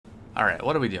Alright,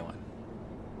 what are we doing?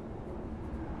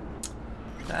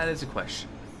 That is a question.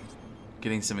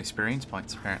 Getting some experience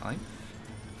points, apparently.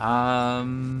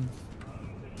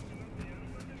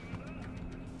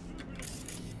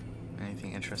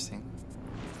 Anything interesting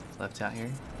left out here?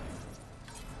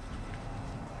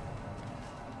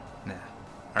 Nah.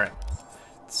 Alright.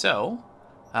 So,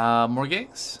 more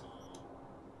gigs?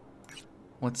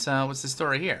 What's the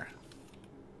story here?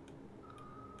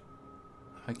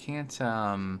 I can't,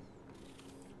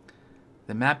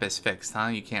 the map is fixed, huh?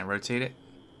 You can't rotate it?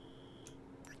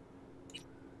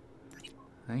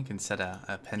 I think you can set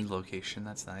a pinned location,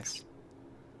 that's nice.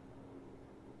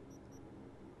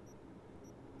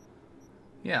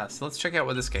 Yeah, so let's check out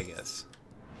what this gig is.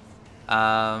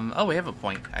 Oh, we have a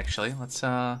point, actually. Let's,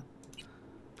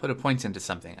 put a point into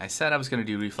something. I said I was going to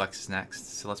do reflexes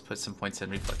next, so let's put some points in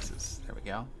reflexes. There we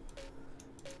go.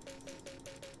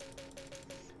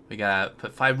 We gotta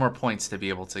put 5 more points to be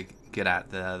able to get at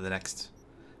the next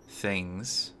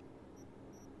things.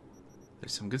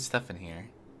 There's some good stuff in here.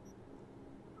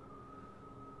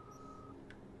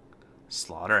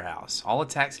 Slaughterhouse. All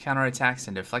attacks, counterattacks,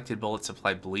 and deflected bullets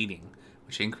apply bleeding,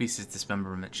 which increases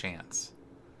dismemberment chance.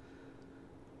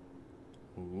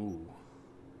 Ooh.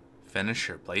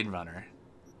 Finisher, Blade Runner.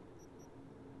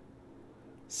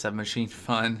 Submachine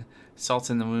fun. Salt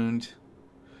in the wound.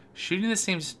 Shooting the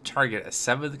same target a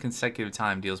 7th consecutive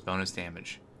time deals bonus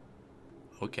damage.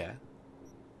 Okay.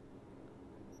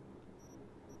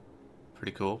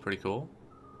 Pretty cool, pretty cool.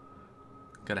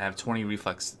 Gotta have 20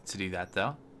 reflex to do that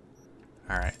though.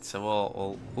 Alright,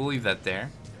 so we'll leave that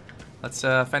there. Let's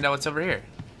find out what's over here.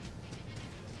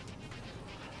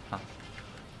 Huh.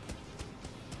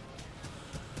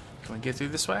 Can we get through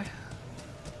this way?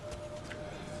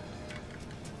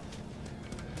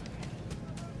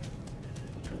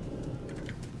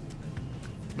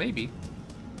 Maybe.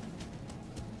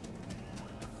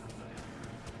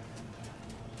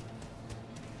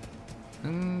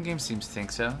 Game seems to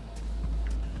think so.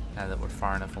 Now that we're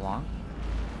far enough along.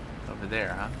 Over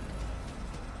there, huh?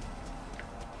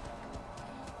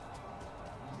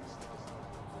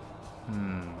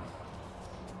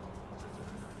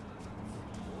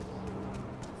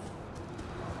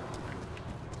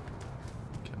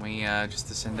 Can we just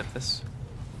ascend up this?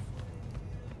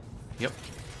 Yep.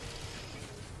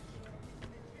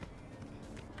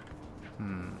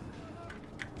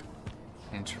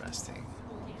 Interesting.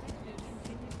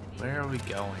 Where are we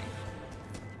going?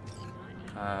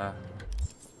 Oh,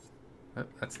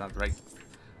 that's not the right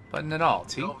button at all.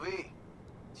 T.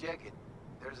 Check it.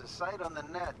 There's a site on the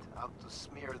net out to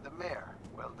smear the mayor.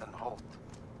 Well, then Holt.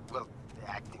 Well,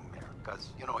 the acting mayor,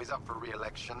 because, you know, he's up for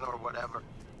re-election or whatever.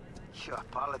 Yeah,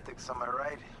 politics, am I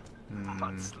right?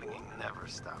 Mudslinging never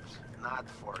stops. Not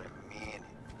for a minute.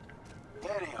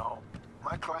 Anyhow,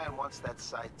 my client wants that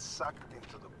site sucked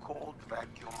into the cold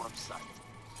vacuum of sight.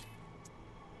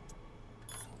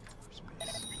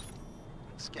 Space.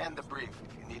 Scan the brief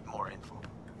if you need more info.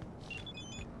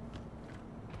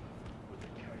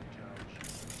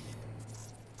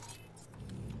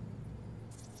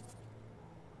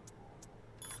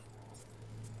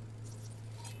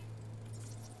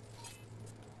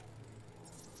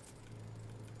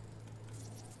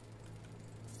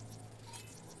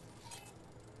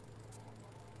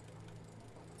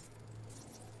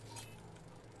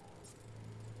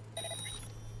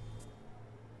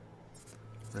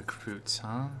 Recruits,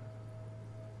 huh?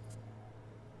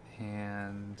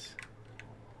 And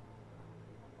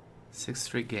 6th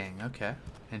Street Gang, okay.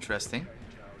 Interesting.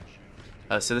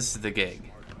 So this is the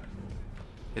gig.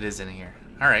 It is in here.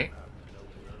 Alright.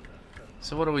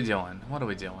 So what are we doing? What are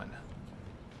we doing?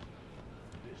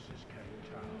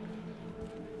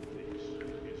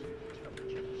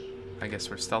 I guess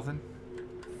we're stealthing?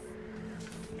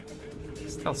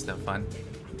 Stealth's no fun.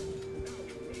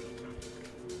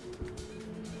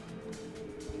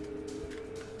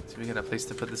 Do we got a place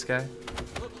to put this guy?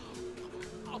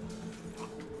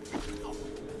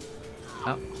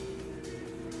 Oh.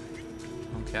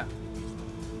 Okay.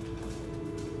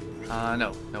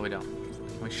 No. No, we don't.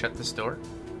 Can we shut this door?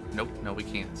 Nope. No, we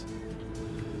can't.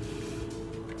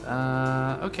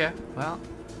 Okay. Well.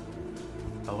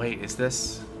 Oh, wait. Is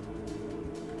this...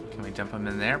 Can we dump him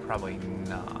in there? Probably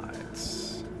not.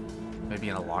 Maybe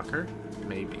in a locker?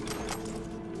 Maybe.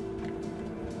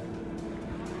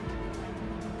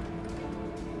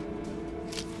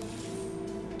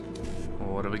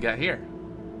 What do we got here?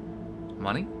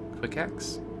 Money? Quick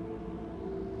X?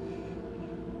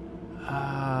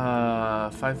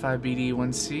 55 BD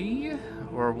 1C?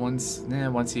 Or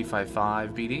 1C 55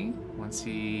 BD?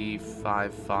 1C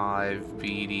 55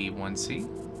 BD 1C?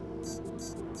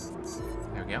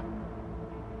 There we we go.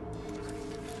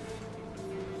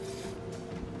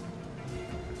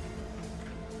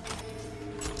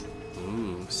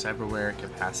 Ooh, cyberware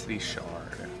capacity shard.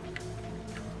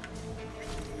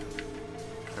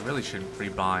 I really should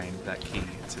rebind that key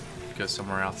to go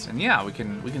somewhere else. And yeah, we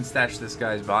can stash this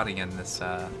guy's body in this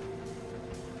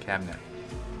cabinet.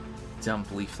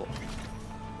 Dump lethal.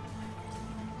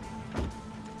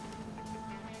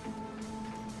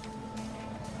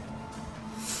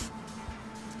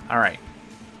 All right.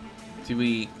 Do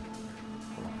we?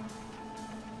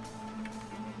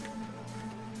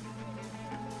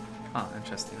 Oh,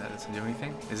 interesting. That doesn't do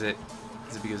anything. Is it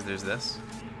because there's this?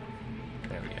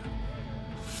 There we go.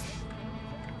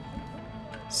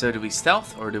 So do we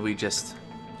stealth or do we just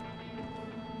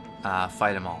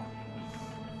fight them all?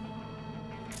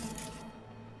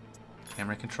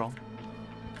 Camera control.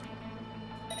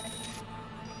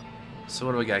 So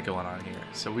what do we got going on here?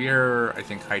 So we are, I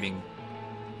think, hiding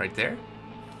right there.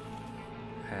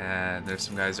 And there's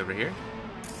some guys over here.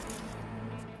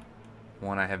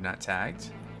 One I have not tagged.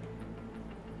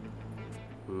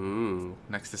 Ooh,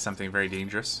 next to something very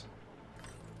dangerous.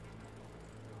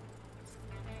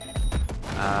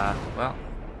 Well.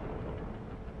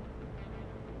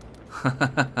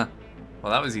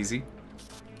 Well, that was easy.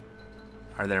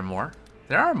 Are there more?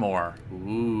 There are more.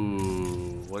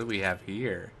 Ooh, what do we have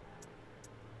here?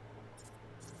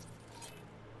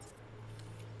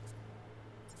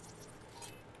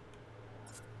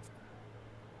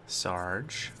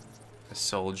 Sarge, a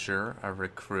soldier, a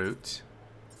recruit,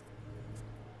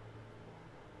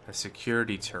 a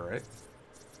security turret.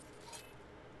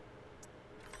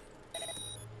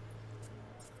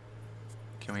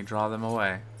 Can we draw them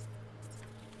away?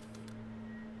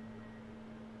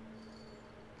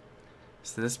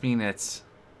 So does this mean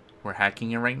we're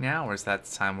hacking it right now, or is that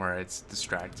the time where it's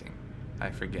distracting? I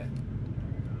forget.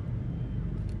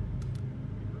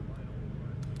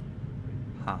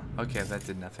 Huh, okay, that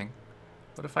did nothing.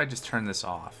 What if I just turn this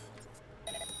off?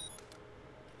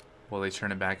 Will they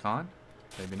turn it back on?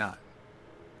 Maybe not.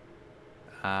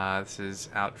 This is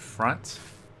out front.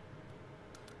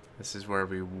 This is where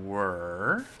we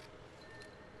were.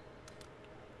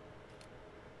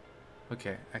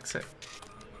 Okay, exit.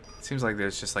 Seems like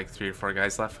there's just like 3 or 4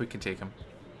 guys left. We can take them.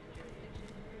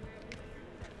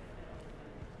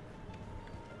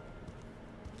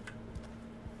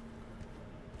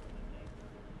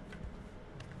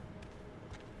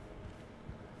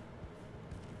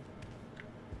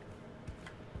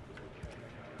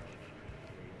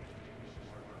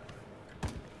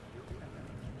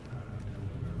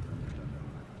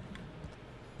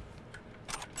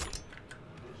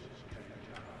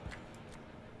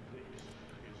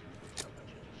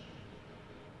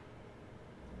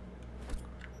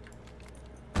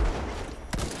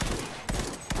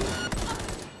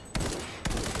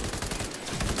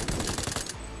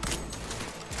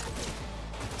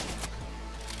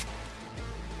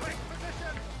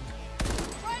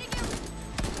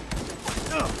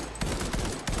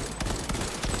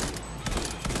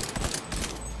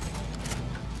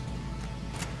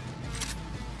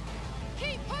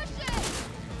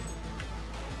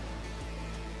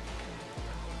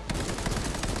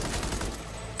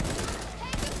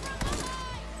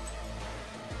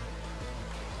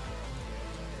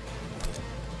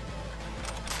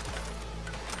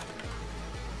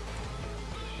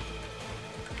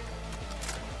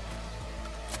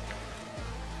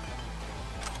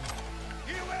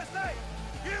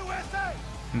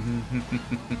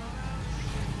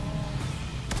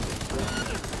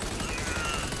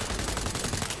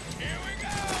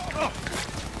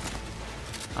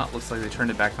 Oh, looks like they turned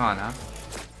it back on, huh?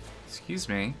 Excuse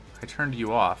me, I turned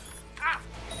you off.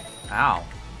 Ow.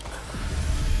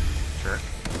 Jerk.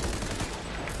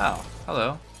 Oh,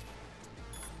 hello.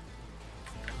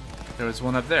 There was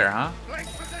one up there, huh?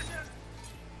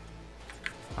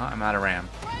 Oh, I'm out of RAM.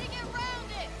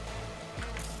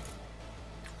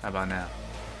 How about now?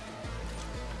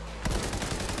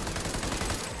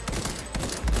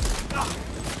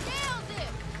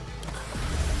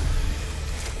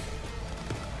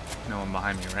 No one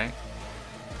behind me, right?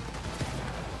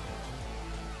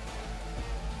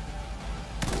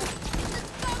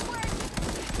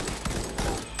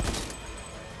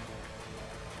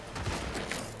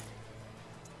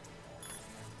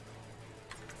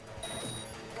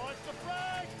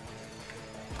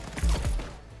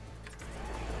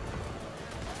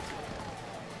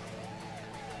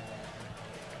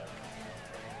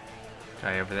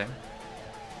 Guy over there.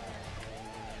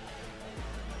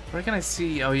 Where can I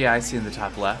see? Oh yeah, I see in the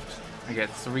top left. I got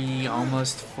 3,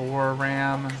 almost 4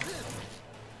 RAM.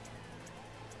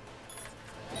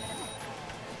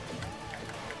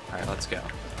 Alright, let's go.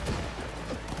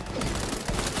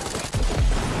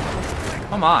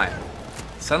 Oh my.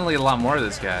 Suddenly a lot more of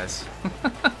those guys.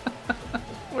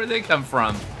 Where'd they come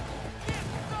from?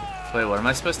 Wait, what am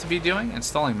I supposed to be doing?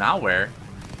 Installing malware?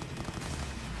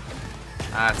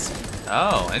 That's...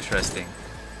 Oh, interesting.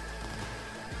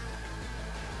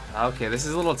 Okay, this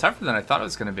is a little tougher than I thought it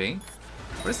was going to be.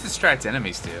 What does distract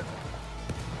enemies do?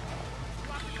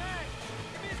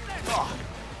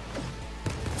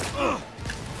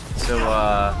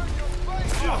 So,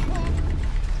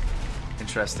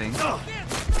 interesting.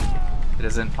 It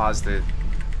doesn't pause the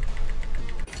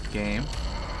game.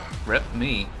 Rip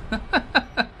me.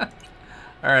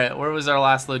 Alright, where was our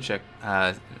last load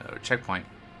checkpoint?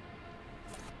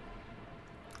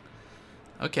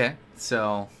 Okay,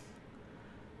 so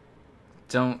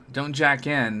don't jack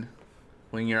in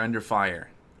when you're under fire.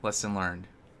 Lesson learned.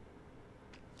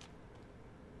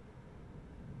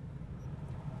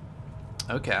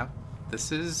 Okay,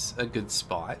 this is a good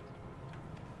spot.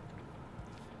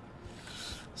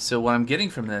 So what I'm getting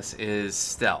from this is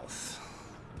stealth.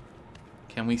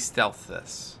 Can we stealth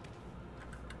this?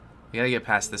 We gotta get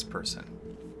past this person.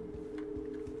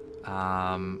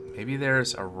 Maybe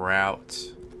there's a route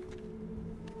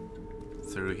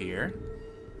through here.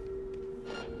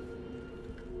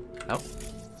 Oh.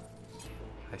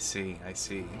 I see.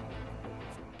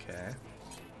 Okay.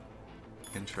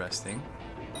 Interesting.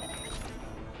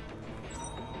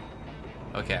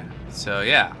 Okay, so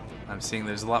yeah, I'm seeing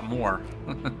there's a lot more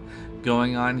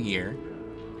going on here.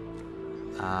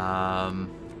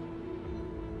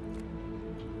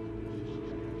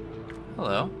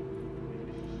 Hello.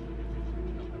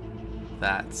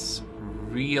 That's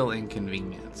real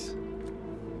inconvenient.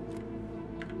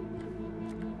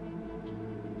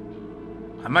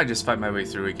 I might just fight my way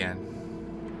through again.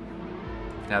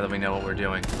 Now that we know what we're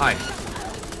doing. Hi.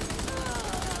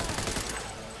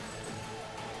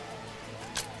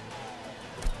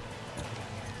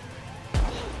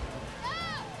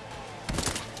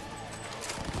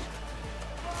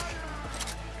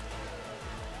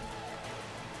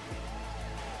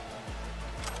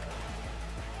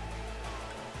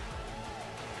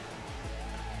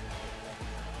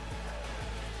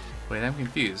 Wait, I'm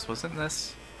confused. Wasn't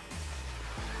this...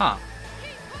 Huh.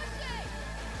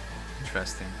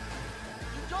 Interesting.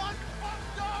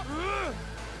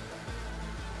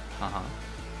 Uh-huh.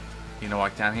 You gonna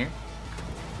walk down here?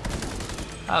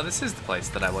 Oh, this is the place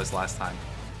that I was last time.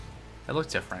 It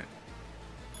looked different.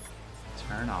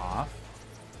 Turn off.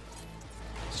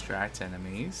 Distract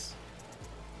enemies.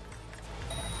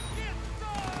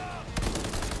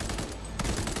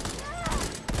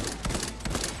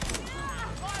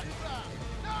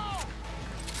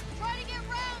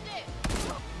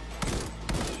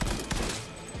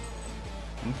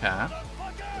 Okay. I'm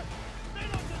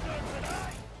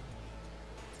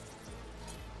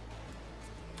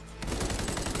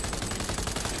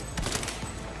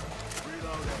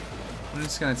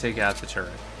just gonna take out the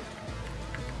turret.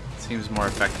 Seems more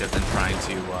effective than trying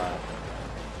to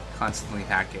constantly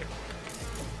hack it.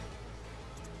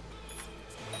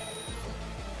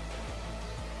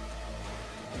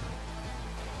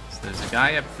 So there's a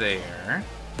guy up there.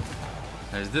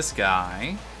 There's this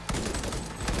guy.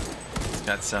 He's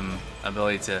got some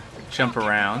ability to jump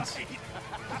around.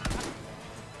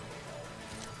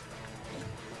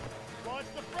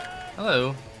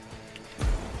 Hello.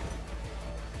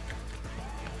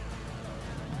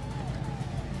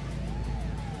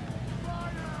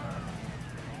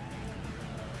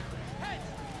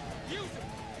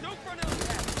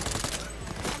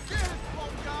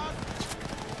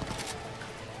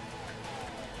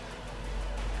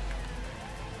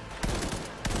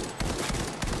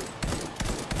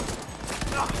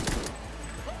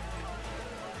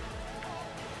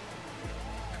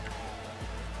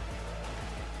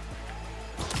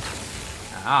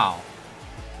 Ow.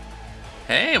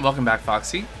 Hey, welcome back,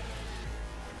 Foxy.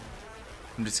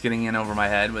 I'm just getting in over my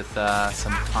head with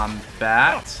some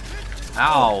combat.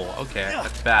 Ow, okay,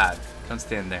 that's bad. Don't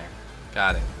stand there.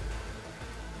 Got it.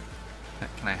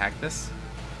 Can I hack this?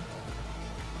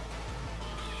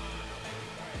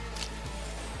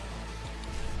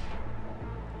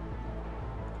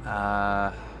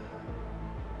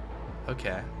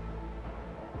 Okay.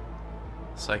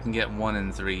 So I can get 1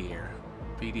 in 3 here.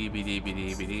 BD, BD,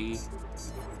 BD, BD.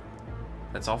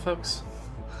 That's all, folks?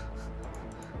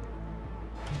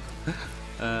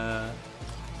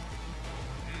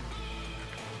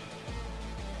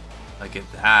 Look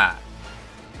at that.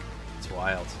 It's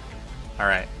wild.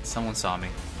 Alright, someone saw me.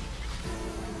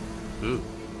 Ooh.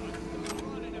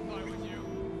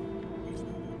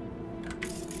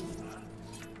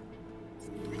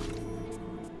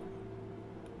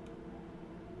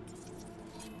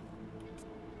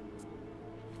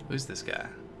 Who's this guy?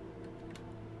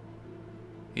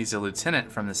 He's a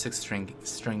lieutenant from the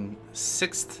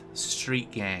 6th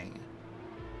Street Gang.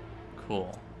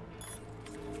 Cool.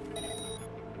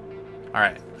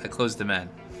 Alright, I closed him in.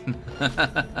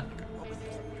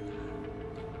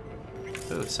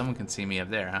 Oh, someone can see me up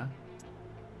there, huh?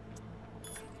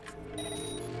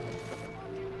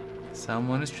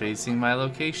 Someone is tracing my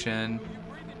location.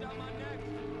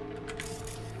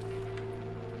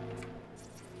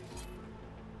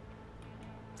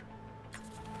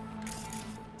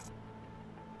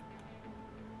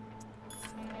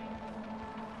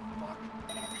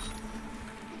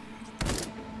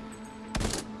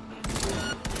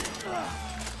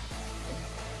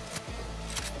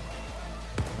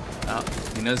 Oh,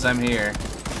 he knows I'm here.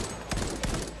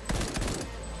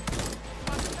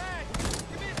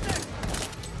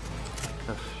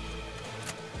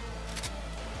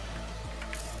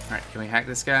 Alright, can we hack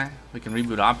this guy? We can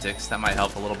reboot optics. That might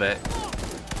help a little bit.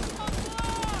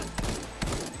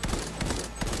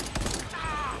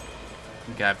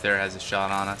 The guy up there has a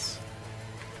shot on us.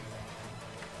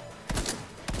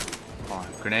 Come on.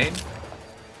 Grenade?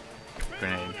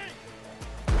 Grenade.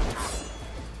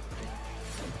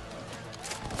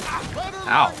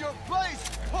 Ow.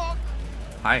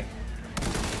 Hi.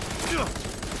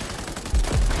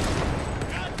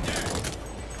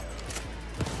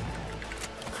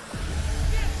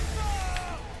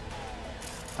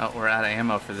 Oh, we're out of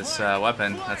ammo for this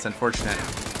weapon. That's unfortunate.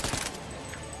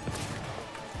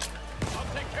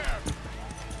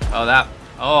 Oh, that.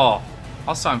 Oh.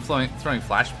 Also, I'm throwing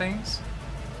flashbangs?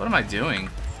 What am I doing?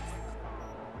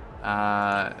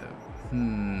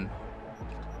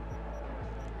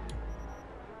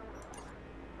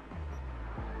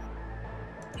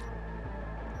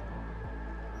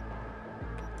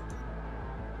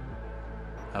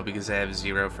 Oh, because I have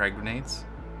 0 frag grenades?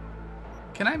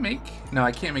 Can I make? No,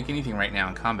 I can't make anything right now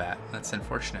in combat. That's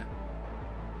unfortunate.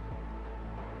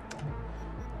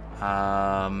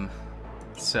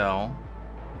 So...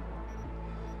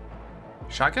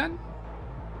 Shotgun?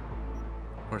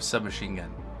 Or submachine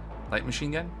gun? Light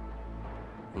machine gun?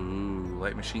 Ooh,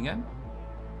 light machine gun?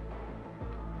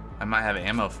 I might have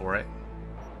ammo for it.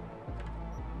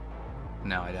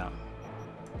 No, I don't.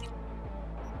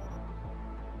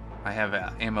 I have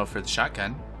ammo for the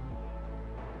shotgun.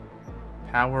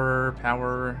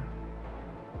 Power.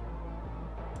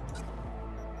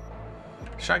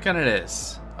 Shotgun it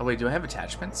is. Oh wait, do I have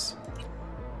attachments?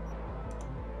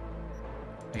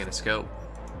 I got a scope.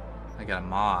 I got a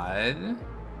mod.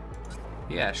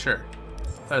 Yeah, sure.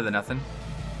 Better than nothing.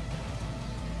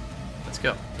 Let's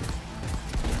go.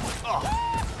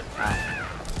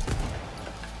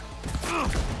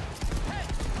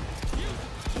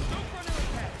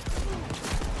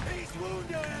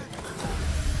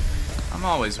 I'm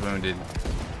always wounded.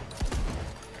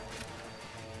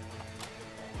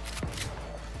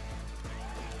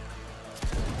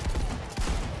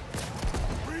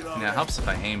 Yeah, it helps if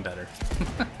I aim better.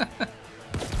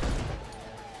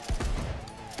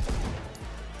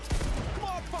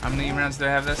 How many rounds do I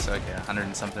have this? Okay, 100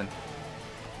 and something.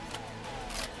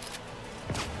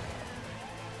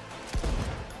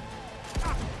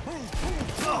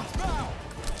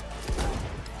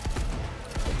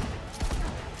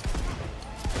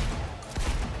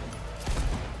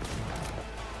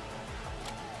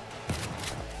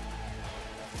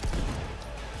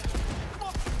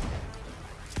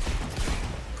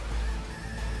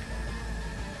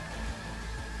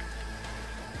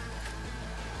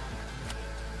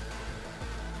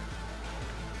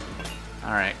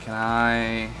 Alright, can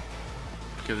I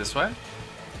go this way?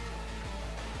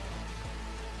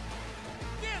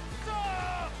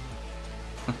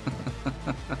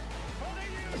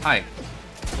 Hi.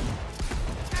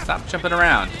 Stop jumping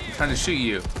around. I'm trying to shoot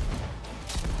you.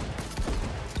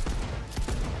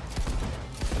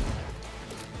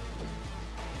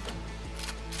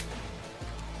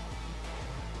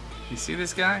 You see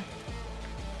this guy?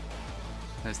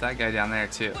 There's that guy down there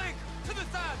too.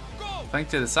 Flank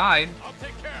to the side.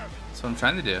 That's what I'm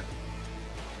trying to do.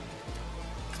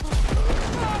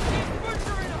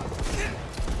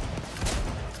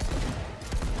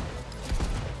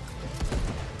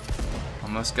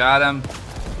 Almost got him.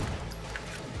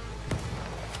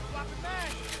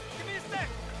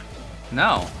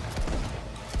 No.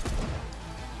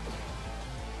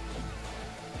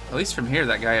 At least from here,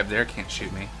 that guy up there can't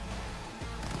shoot me.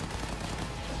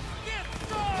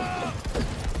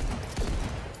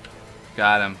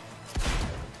 Got him.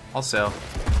 Also.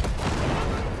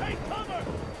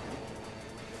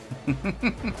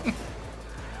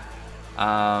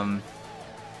 I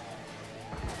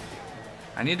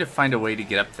need to find a way to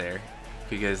get up there.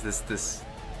 because this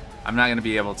I'm not gonna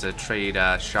be able to trade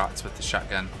shots with the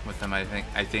shotgun with them. I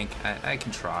think I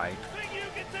can try.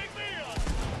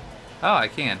 Oh, I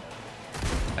can.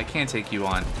 I can take you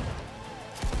on.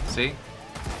 See?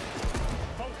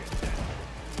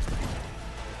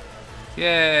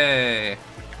 Yay!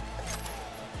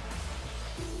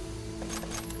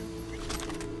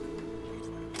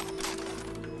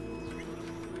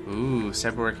 Ooh,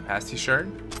 Cyberpunk capacity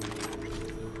shard.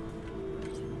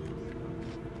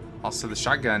 Also the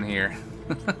shotgun here.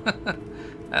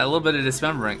 A little bit of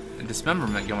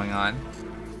dismemberment going on.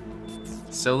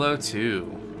 Solo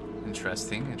 2.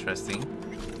 Interesting, interesting.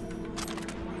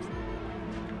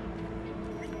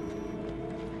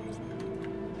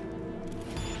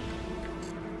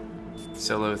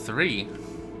 Solo 3.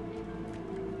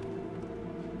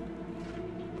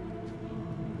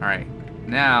 Alright,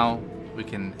 now we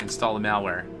can install the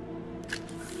malware.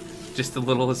 Just a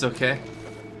little is okay.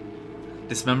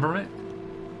 Dismemberment?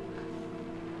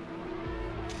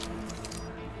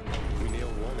 We nail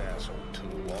one asshole to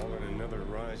the wall and another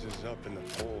rises up in the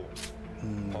polls.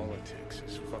 Politics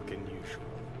is fucking usual.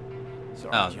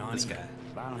 Sorry, Oh, Johnny, this guy.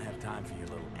 but I don't have time for your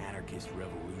little anarchist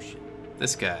revolution.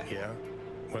 This guy. Yeah?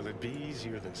 Well, it'd be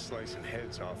easier than slicing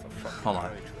heads off a fucking Hold on.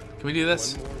 Hydra. Can we do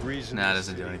this? One more reason Nah, it the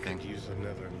doesn't do city anything. could use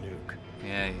another nuke.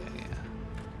 Yeah.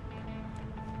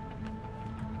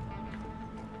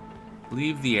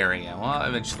 Leave the area. Well,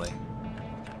 eventually.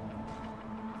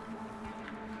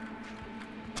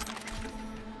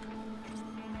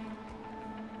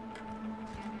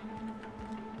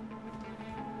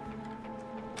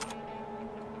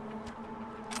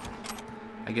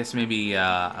 I guess maybe,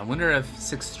 I wonder if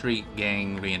 6th Street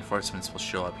gang reinforcements will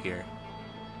show up here.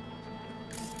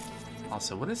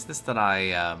 Also, what is this that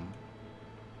I,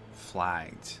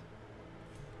 flagged?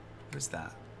 What is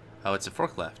that? Oh, it's a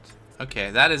forklift.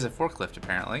 Okay, that is a forklift,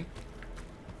 apparently.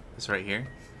 This right here.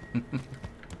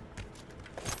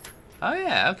 Oh,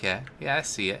 yeah, okay. Yeah, I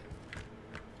see it.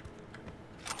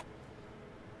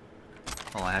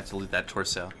 Oh, I have to loot that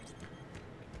torso.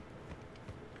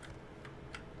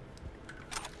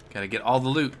 Gotta get all the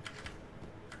loot.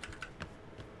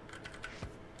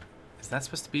 Is that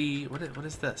supposed to be... What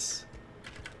is this?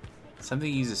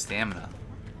 Something uses stamina.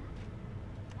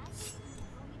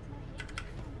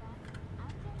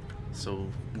 So,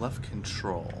 left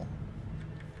control.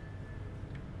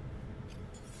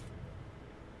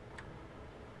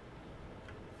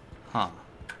 Huh.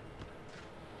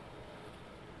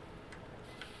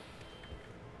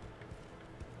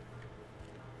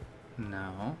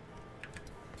 No.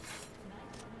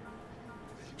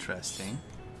 Interesting.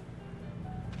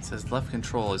 It says left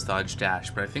control is dodge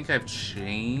dash, but I think I've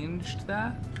changed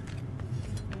that.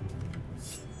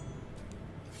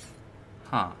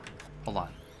 Huh. Hold on.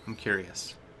 I'm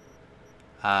curious.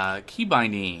 Key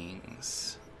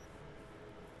bindings.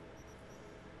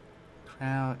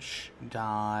 Crouch,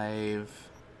 dive,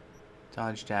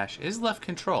 dodge dash is left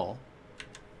control,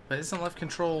 but isn't left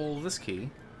control this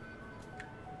key?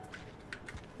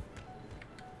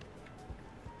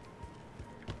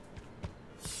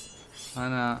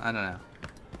 I don't know.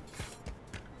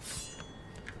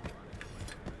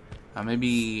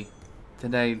 Maybe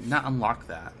did I not unlock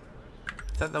that?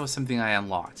 I thought that was something I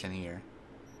unlocked in here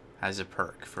as a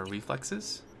perk for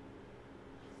reflexes.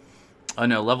 Oh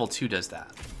no, level 2 does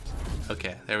that.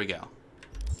 Okay, there we go.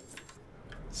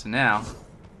 So now,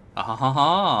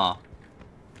 ah-ha-ha-ha.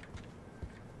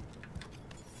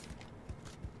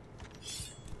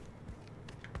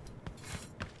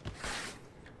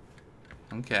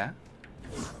 Okay.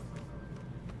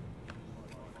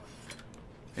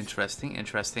 Interesting,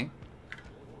 interesting.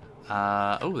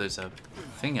 Oh, there's a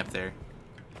thing up there.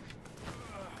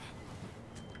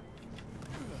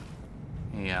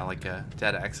 Yeah, like a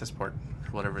data access port,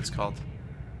 or whatever it's called.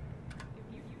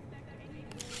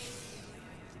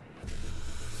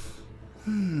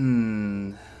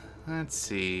 Let's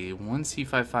see.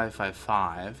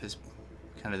 1C5555 is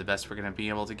kind of the best we're going to be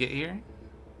able to get here.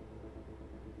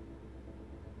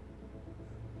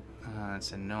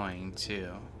 It's annoying,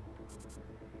 too.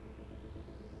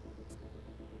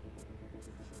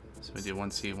 So we do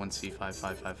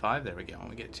 1C5555. There we go.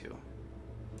 We get 2.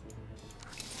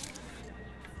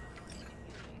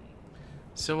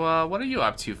 So, what are you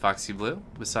up to, Foxy Blue?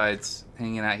 Besides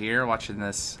hanging out here, watching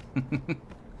this...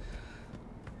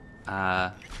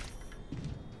 a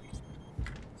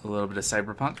little bit of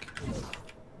Cyberpunk.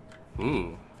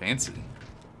 Ooh, fancy.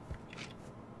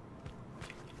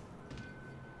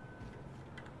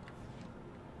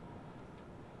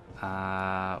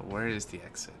 Where is the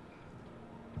exit?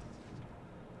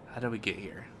 How do we get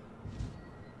here?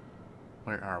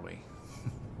 Where are we?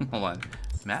 Hold on.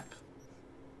 Map.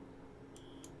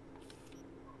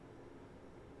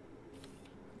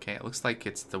 Okay, it looks like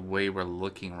it's the way we're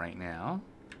looking right now.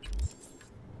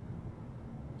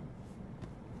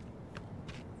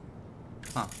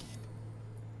 Huh.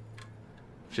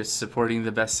 Just supporting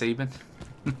the best Sabin?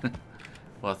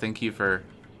 Well, thank you for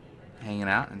hanging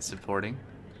out and supporting.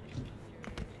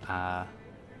 A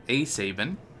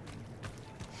Sabin.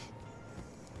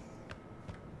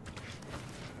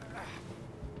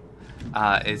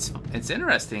 It's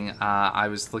interesting. I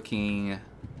was looking...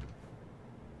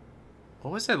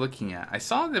 What was I looking at? I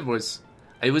saw there was...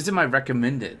 It was in my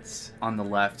recommendeds on the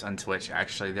left on Twitch,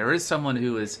 actually. There is someone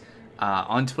who is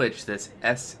on Twitch that's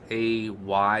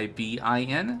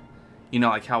Saybin. You know,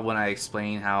 like how when I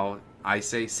explain how I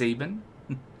say Sabin?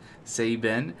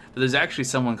 Sabin. But there's actually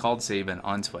someone called Sabin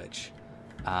on Twitch.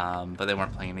 But they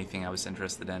weren't playing anything I was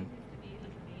interested in.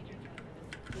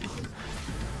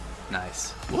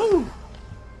 Nice. Woo!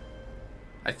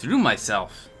 I threw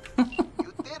myself. You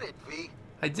did it, V.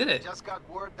 I did it. Just got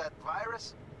word that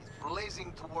virus is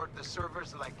blazing toward the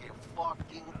servers like a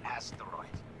fucking asteroid.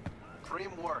 Dream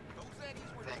work.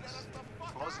 Thanks.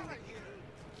 Closing the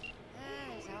gate.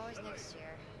 There's always next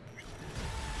year.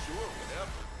 Sure,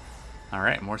 whatever.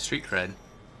 Alright, more street cred.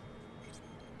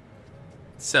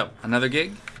 So, another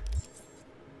gig?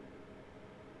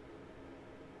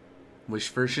 Wish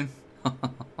version?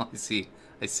 I see.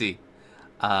 I see.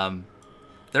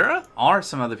 There are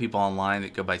some other people online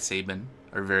that go by Sabin,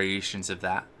 or variations of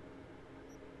that.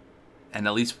 And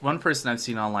at least one person I've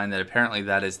seen online that apparently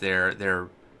that is their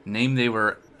name they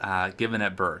were given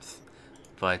at birth.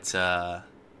 But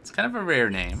it's kind of a rare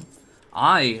name.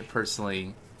 I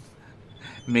personally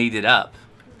made it up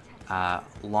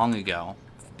long ago,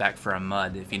 back for a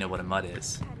mud, if you know what a mud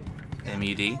is.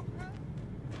 M-U-D.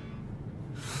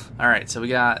 Alright, so we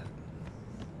got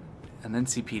an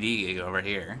NCPD gig over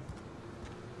here.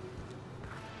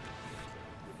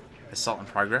 Assault in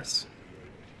progress.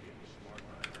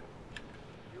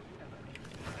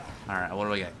 Alright, what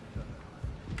do we got?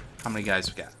 How many guys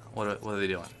we got? What are they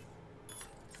doing?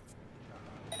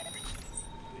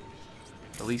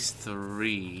 At least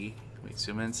 3. Can we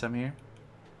zoom in some here?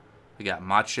 We got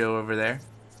Macho over there.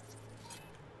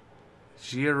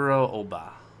 Jiro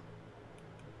Oba.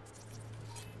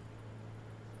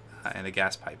 And a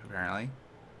gas pipe, apparently.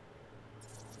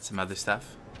 Some other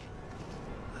stuff.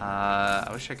 I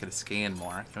wish I could have scanned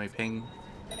more. Can we ping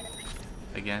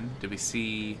again? Do we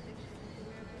see...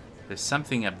 There's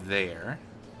something up there.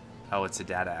 Oh, it's a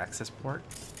data access port.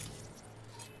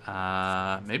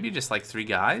 Maybe just like 3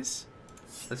 guys?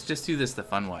 Let's just do this the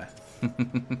fun way.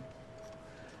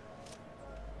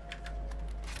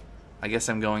 I guess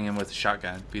I'm going in with a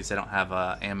shotgun because I don't have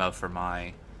ammo for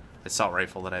my assault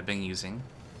rifle that I've been using.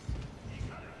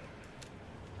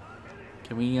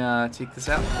 Can we take this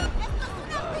out?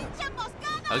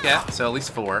 Okay, so at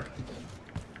least 4.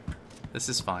 This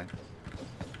is fine.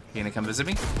 You gonna come visit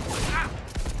me?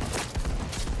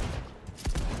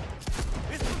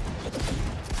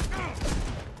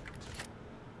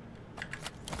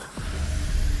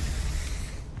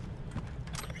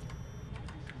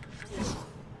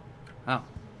 Oh.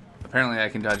 Apparently I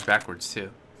can dodge backwards too.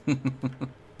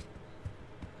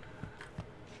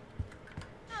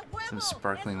 Some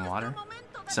sparkling water.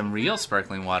 Some real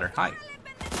sparkling water. Hi.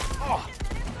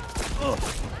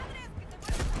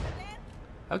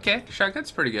 Okay,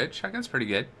 shotgun's pretty good. Shotgun's pretty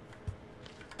good.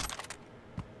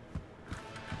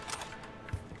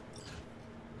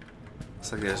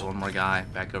 Looks like there's one more guy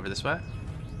back over this way.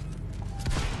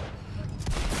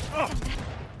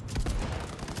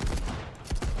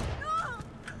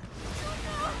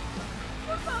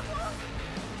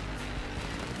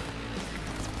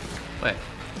 Wait.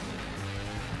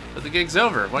 But the gig's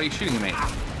over. Why are you shooting at me?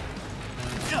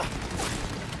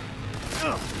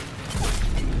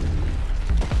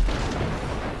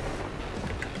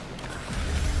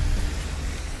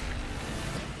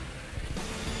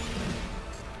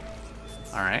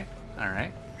 Alright,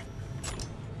 alright.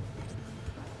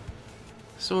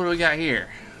 So what do we got here?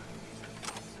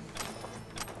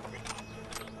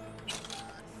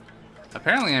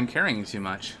 Apparently I'm carrying too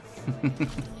much.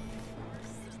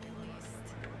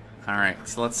 Alright,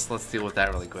 so let's deal with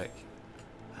that really quick.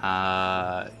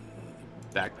 Backpack?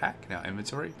 No,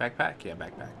 inventory? Backpack? Yeah,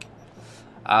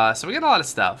 backpack. So we got a lot of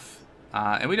stuff.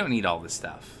 And we don't need all this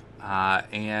stuff.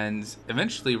 And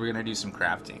eventually we're going to do some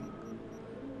crafting.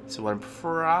 So what I'm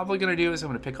probably going to do is I'm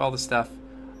going to pick all the stuff.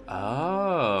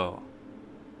 Oh.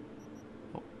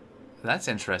 That's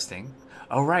interesting.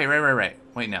 Oh, right.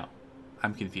 Wait, no.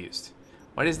 I'm confused.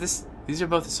 What is this? These are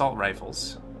both assault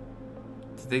rifles.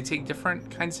 Did they take different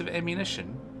kinds of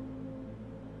ammunition?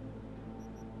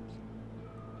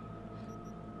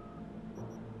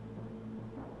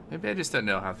 Maybe I just don't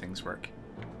know how things work.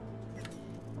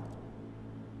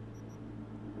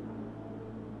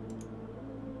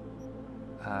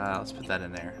 Let's put that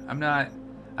in there. I'm not...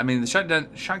 I mean, the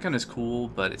shotgun is cool,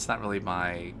 but it's not really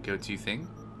my go-to thing.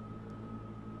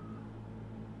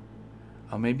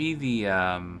 Oh, maybe the...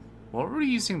 what were we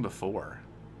using before?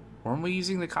 Weren't we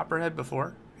using the copperhead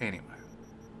before? Anyway.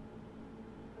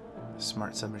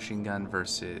 Smart submachine gun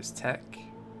versus tech.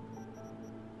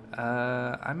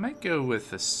 I might go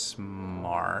with the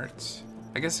smart.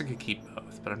 I guess I could keep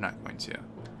both, but I'm not going to.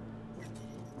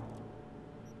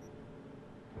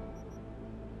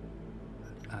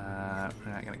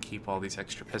 We're not going to keep all these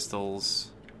extra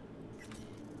pistols.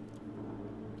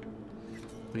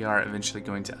 We are eventually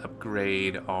going to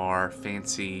upgrade our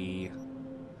fancy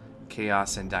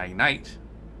Chaos and Dying Night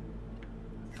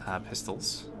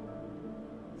pistols.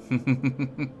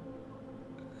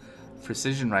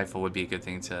 Precision rifle would be a good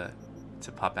thing to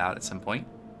pop out at some point.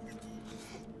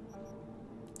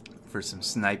 For some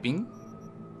sniping.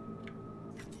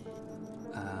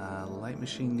 Light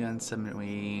machine gun,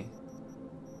 submarine.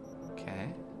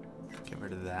 Okay. Get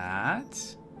rid of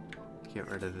that. Get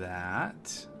rid of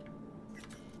that.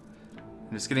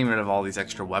 I'm just getting rid of all these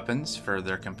extra weapons for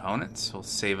their components. We'll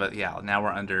save it. Yeah, now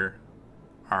we're under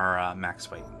our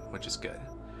max weight, which is good.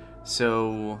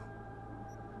 So,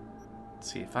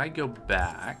 let's see. If I go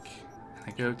back,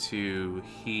 I go to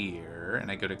here,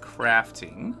 and I go to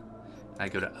crafting, and I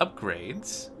go to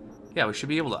upgrades. Yeah, we should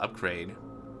be able to upgrade.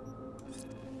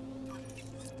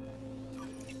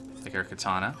 Like our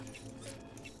katana.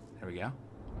 There we go.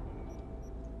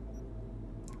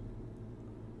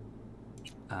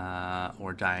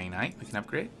 Or Dying Night, we can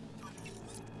upgrade.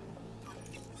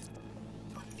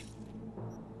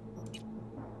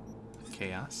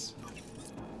 Chaos.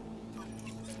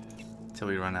 Until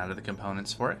we run out of the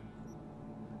components for it.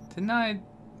 Didn't I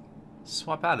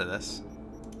swap out of this?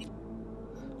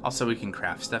 Also, we can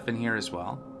craft stuff in here as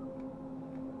well.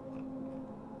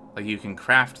 Like, you can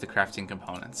craft the crafting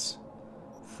components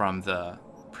from the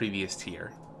previous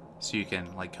tier. So you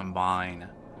can, like, combine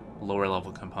lower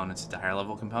level components to higher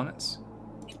level components.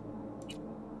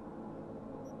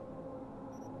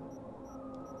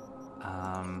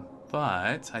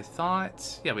 But I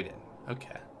thought... Yeah, we did.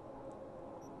 Okay.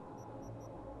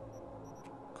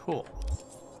 Cool.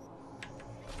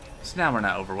 So now we're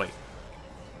not overweight.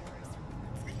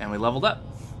 And we leveled up.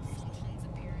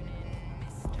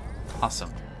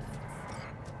 Awesome.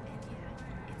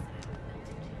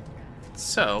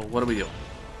 So, what are we doing?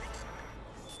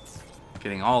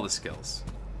 Getting all the skills.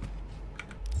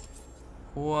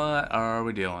 What are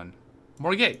we doing?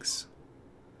 More gigs.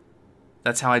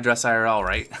 That's how I dress IRL,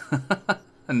 right?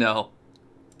 No.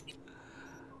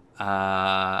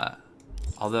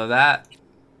 Although that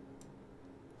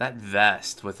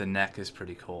vest with the neck is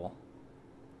pretty cool.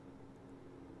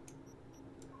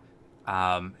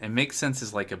 It makes sense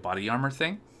as like a body armor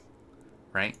thing,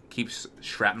 right? Keeps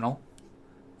shrapnel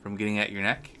from getting at your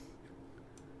neck.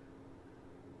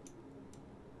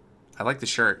 I like the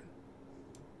shirt.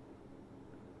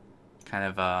 Kind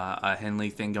of a Henley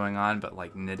thing going on, but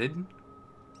like knitted.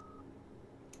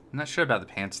 I'm not sure about the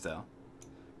pants though.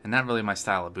 And not really my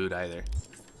style of boot either.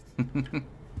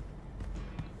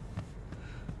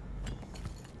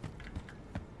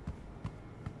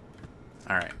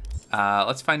 Alright.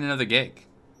 Let's find another gig.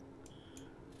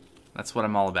 That's what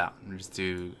I'm all about. I'm just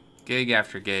do gig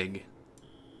after gig.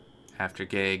 After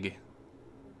gig.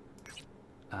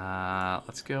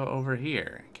 Let's go over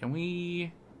here. Can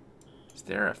we... Is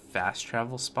there a fast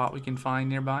travel spot we can find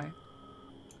nearby?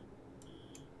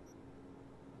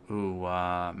 Ooh,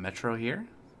 metro here?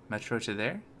 Metro to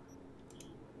there?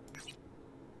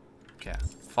 Okay.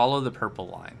 Follow the purple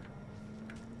line.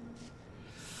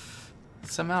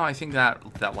 Somehow I think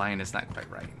that line is not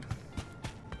quite right.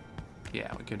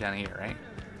 Yeah, we go down here, right?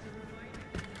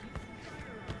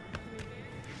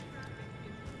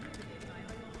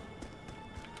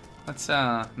 Let's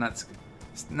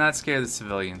not scare the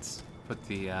civilians. Put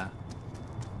the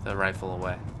rifle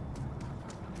away.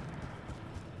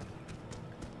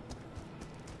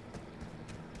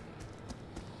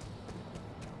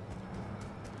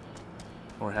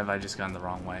 Or have I just gone the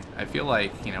wrong way? I feel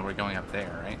like, you know, we're going up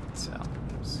there, right? So,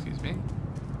 excuse me.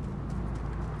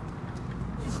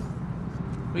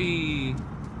 Whee!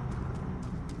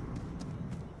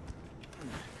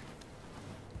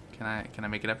 Can I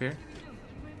make it up here?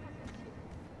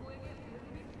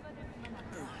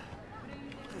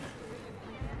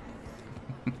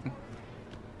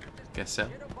 Guess so.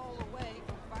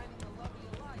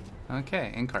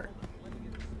 Okay, in cart.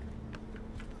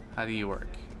 How do you work?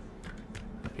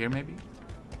 Up here, maybe?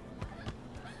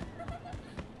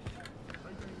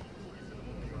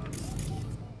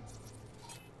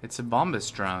 It's a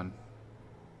Bombus drone.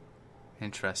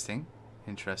 Interesting.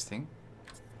 Interesting.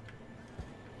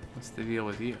 What's the deal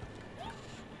with you?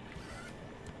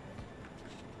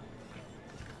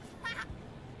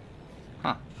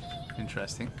 Huh.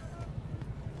 Interesting.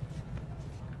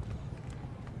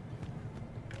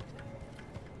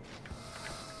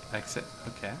 Exit.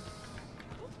 Okay.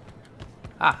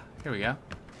 Ah, here we go.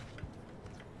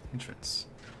 Entrance.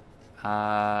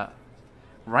 Ride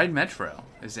Metro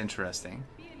is interesting.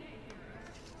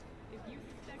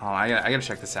 Oh, I gotta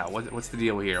check this out. What's the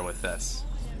deal here with this?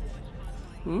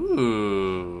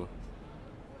 Ooh.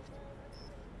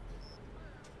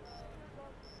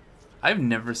 I've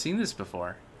never seen this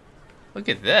before. Look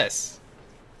at this.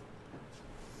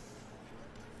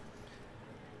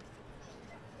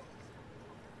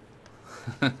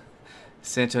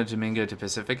 Santo Domingo to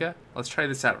Pacifica. Let's try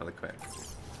this out really quick.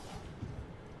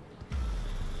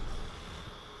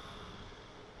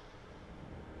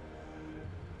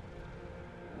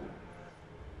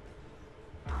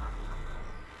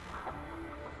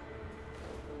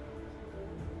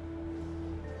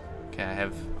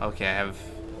 Okay, I have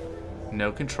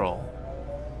no control.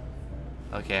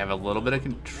 Okay, I have a little bit of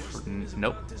control.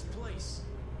 Nope.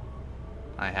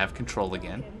 I have control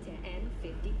again.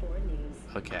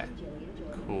 Okay.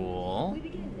 Cool.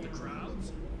 The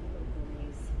crowds?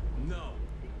 No.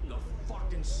 The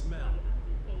fucking smell.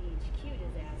 HQ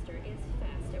disaster is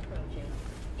fast approaching.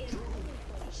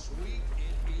 Sweet,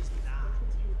 it is not.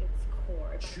 To its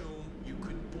core. Chum, you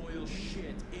could boil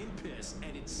shit in piss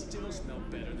and it still smell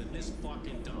better than this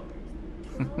fucking dump.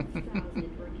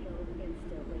 12,000 were killed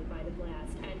instantly by the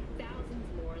blast, and thousands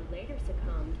more later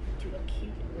succumbed to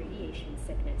acute radiation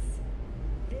sickness.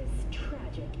 This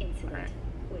tragic incident,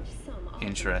 which some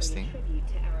Interesting. attribute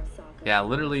to Arasaka, Yeah,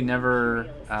 literally never.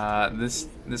 This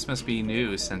must be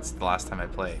new since the last time I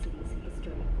played.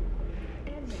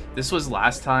 This was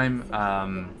last time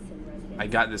I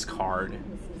got this card,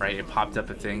 right? It popped up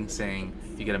a thing saying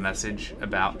you get a message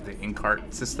about the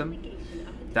in-cart system.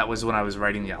 That was when I was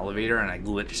riding the elevator and I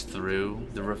glitched through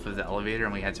the roof of the elevator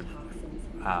and we had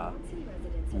to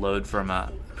load from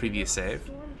a previous save.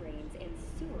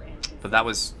 But that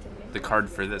was the card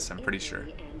for this, I'm pretty sure.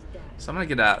 So I'm gonna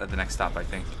get out at the next stop, I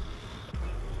think.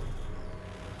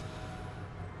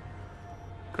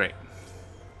 Great.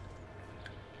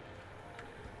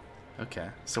 Okay,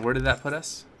 so where did that put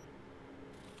us?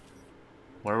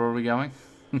 Where were we going?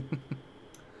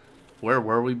 Where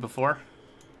were we before?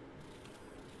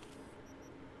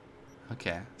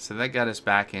 Okay, so that got us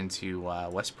back into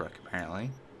Westbrook,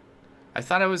 apparently. I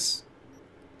thought I was...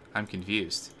 I'm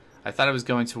confused. I thought I was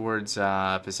going towards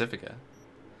Pacifica.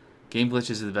 Game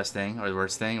glitches are the best thing, or the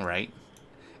worst thing, right?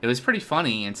 It was pretty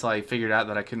funny until I figured out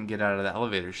that I couldn't get out of the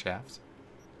elevator shaft.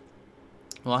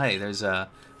 Well, hey, there's a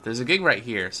gig right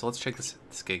here, so let's check this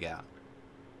gig out.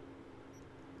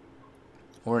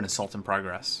 Or an assault in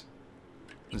progress.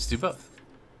 Let's do both.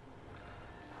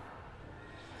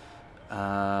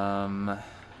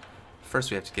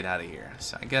 First we have to get out of here,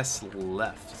 so I guess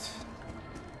left.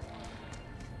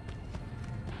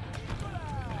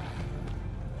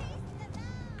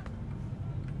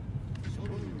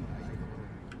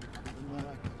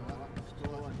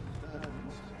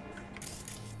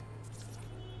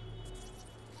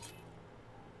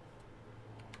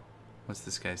 What's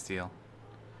this guy's deal?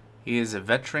 He is a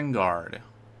veteran guard.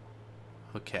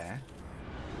 Okay.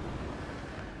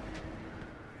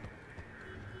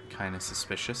 Kind of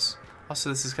suspicious. Also,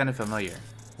 this is kind of familiar.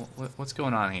 What's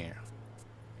going on here?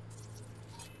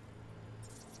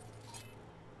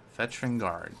 Veteran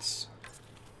guards.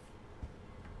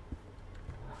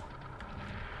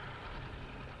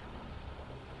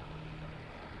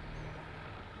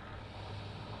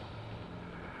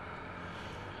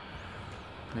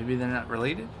 Maybe they're not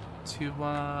related to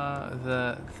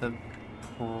the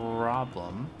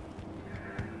problem.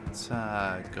 Let's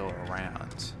go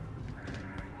around.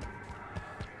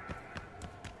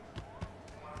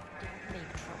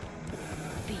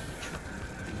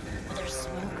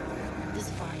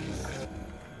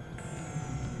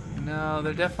 No,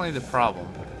 they're definitely the problem.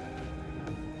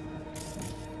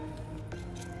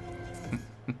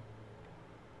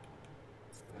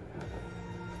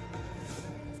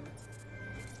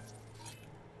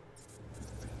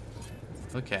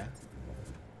 Okay.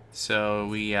 So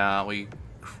we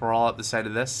crawl up the side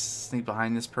of this, sneak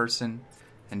behind this person,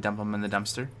 and dump them in the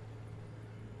dumpster.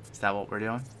 Is that what we're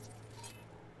doing?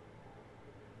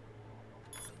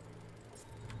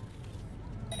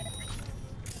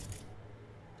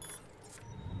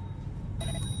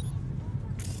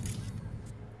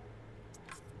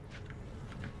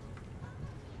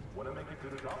 Want to make it to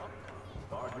the top?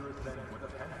 Start your ascent with a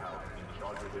pen.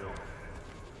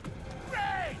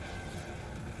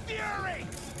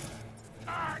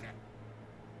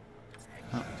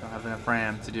 Oh, don't have enough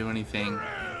RAM to do anything.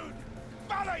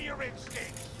 Follow your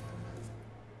instincts.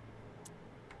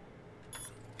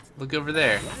 Look over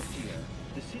there. Last year,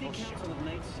 the City Council of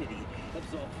Night City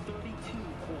absolved 32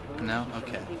 corporations No? from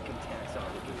Okay. income tax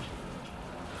obligations.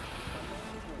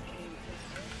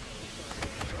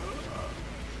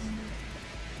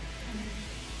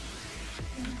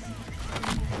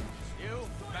 You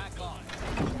back on.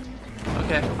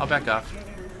 Okay, I'll back off.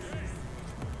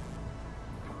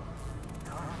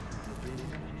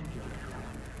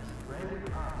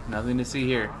 Nothing to see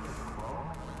here.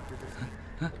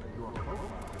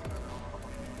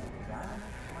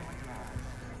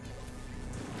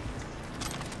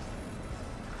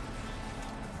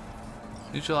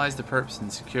 Neutralize the perps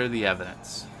and secure the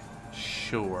evidence.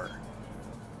 Sure.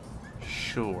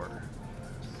 Sure.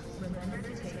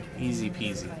 Easy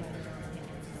peasy.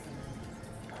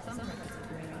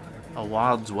 A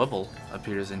wild Zwibble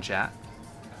appears in chat.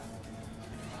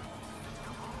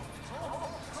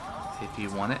 If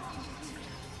you want it.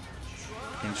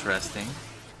 Interesting.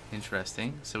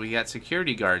 Interesting. So we got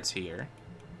security guards here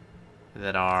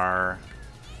that are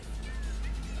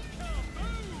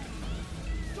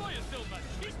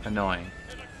annoying.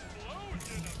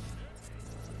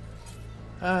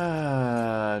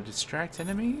 Distract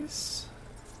enemies?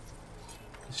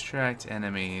 Distract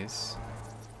enemies.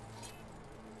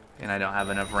 And I don't have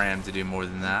enough RAM to do more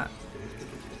than that.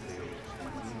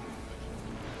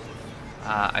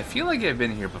 I feel like I've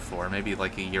been here before, maybe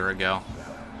like a year ago.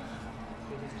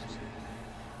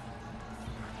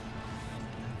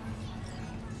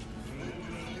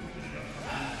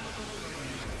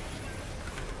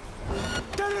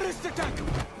 Terrorist attack!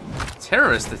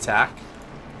 Terrorist attack?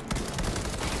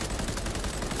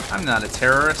 I'm not a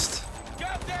terrorist.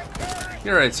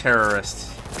 You're a terrorist.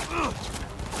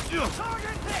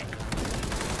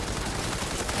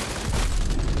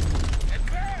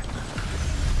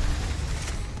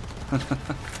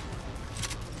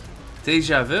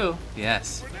 Deja vu?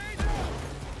 Yes.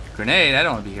 Grenade? I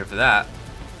don't want to be here for that.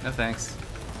 No thanks.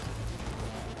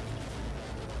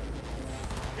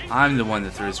 I'm the one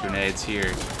that throws grenades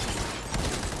here.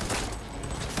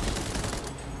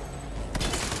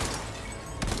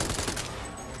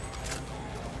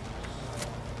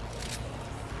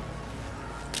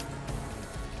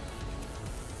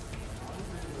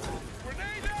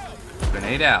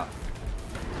 Grenade out.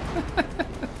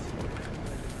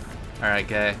 Alright,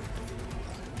 guy.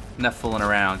 Enough fooling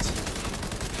around.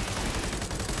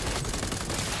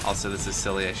 Also, this is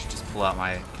silly. I should just pull out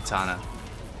my katana.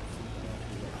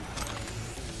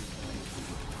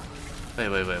 Wait.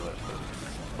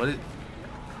 What is...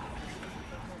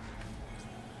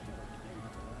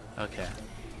 Okay.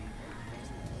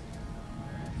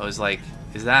 I was like,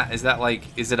 is that like,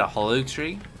 is it a hollow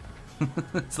tree?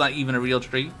 It's not even a real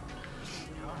tree.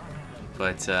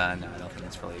 But, no, I don't think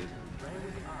it's related.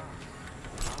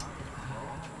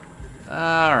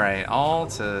 Alright, all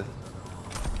to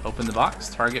open the box,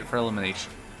 target for elimination.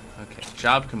 Okay,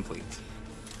 job complete.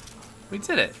 We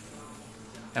did it.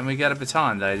 And we got a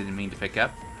baton that I didn't mean to pick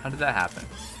up. How did that happen?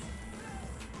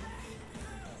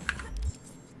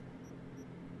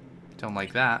 Don't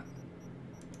like that.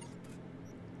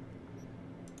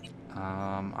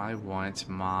 I want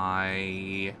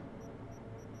my...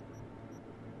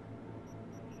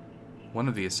 one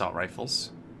of the assault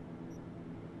rifles.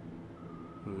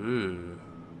 Ooh.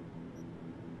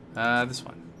 This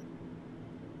one.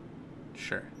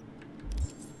 Sure.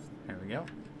 There we go.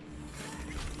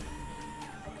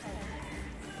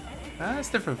 It's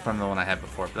different from the one I had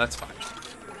before, but that's fine.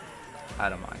 I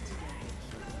don't mind.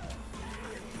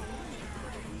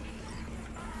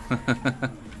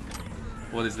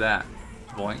 What is that?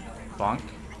 Boink? Bonk?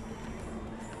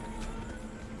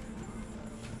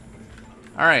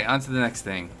 Alright, on to the next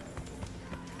thing.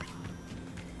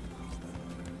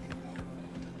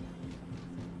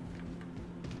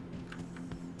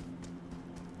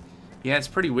 Yeah, it's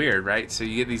pretty weird, right? So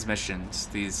you get these missions,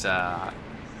 these, I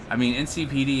mean,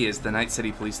 NCPD is the Night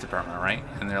City Police Department, right?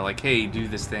 And they're like, hey, do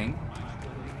this thing.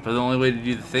 But the only way to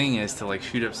do the thing is to, like,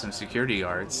 shoot up some security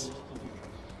guards.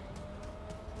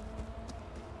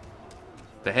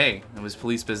 But hey, it was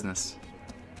police business.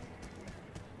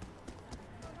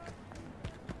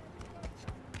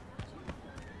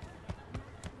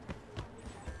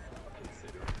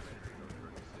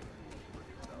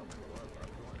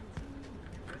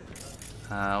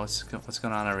 What's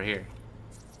going on over here?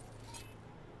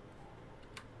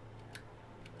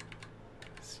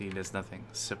 See, there's nothing.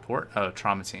 Support? Oh,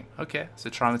 trauma team. Okay, so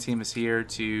trauma team is here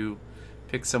to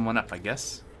pick someone up, I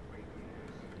guess.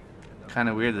 Kind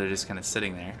of weird they're just kind of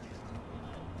sitting there.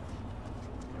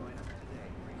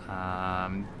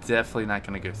 Definitely not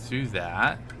going to go through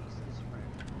that.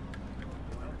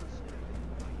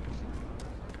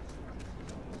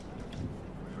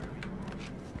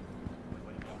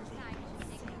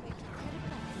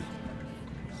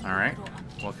 Alright.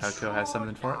 Well, Calco has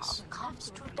something for us.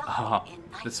 Oh,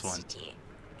 this one.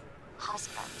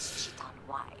 Husbands cheat on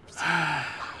wives.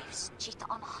 Wives cheat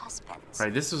on husbands.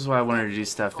 Right, this is why I wanted to do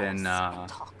stuff in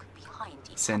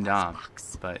Sandam,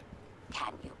 but...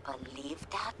 Can you believe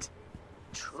that?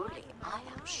 Truly, I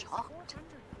am shocked.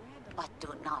 But do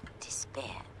not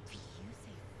despair.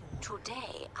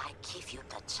 Today, I give you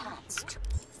the chance to...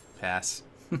 Pass.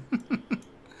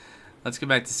 Let's go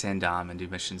back to Sandam and do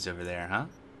missions over there, huh?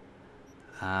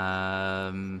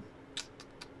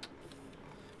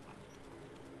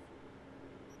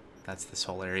 That's this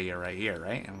whole area right here,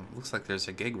 right? And it looks like there's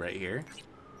a gig right here.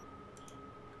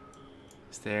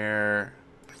 Is there...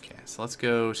 Okay, so let's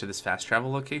go to this fast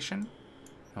travel location.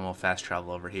 And we'll fast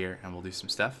travel over here and we'll do some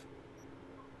stuff.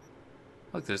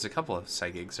 Look, there's a couple of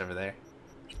side gigs over there.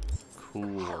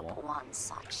 Cool. Help one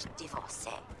such divorcee.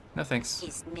 No thanks.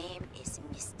 His name is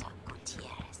Mr.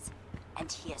 Gutierrez,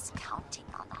 and he is counting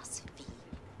on us fee.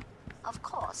 Of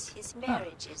course, his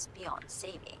marriage is beyond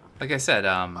saving. Like I said,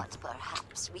 But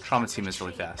perhaps we trauma can team is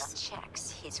really retrieve fast. the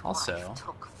checks his Also, wife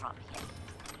took from him.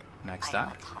 next I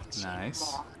stop. will touch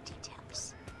Nice. more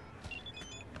details.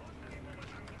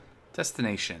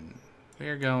 Destination.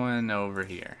 We're going over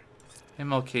here.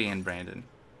 MLK and Brandon.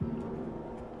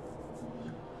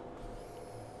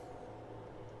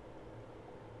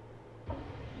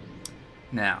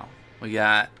 Now, we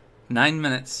got 9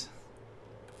 minutes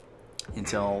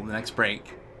until the next break.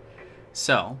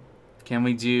 So, can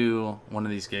we do one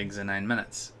of these gigs in 9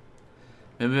 minutes?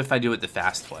 Maybe if I do it the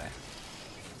fast way.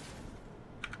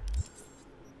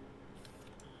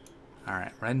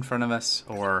 Alright, right in front of us,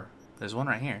 or there's one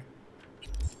right here.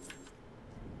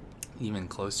 Even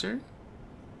closer?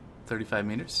 35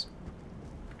 meters?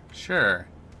 Sure.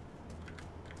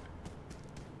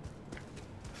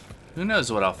 Who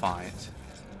knows what I'll find?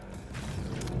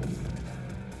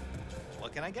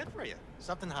 What can I get for you?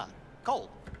 Something hot, cold,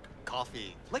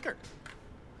 coffee, liquor.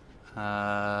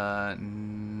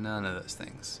 None of those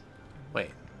things. Wait.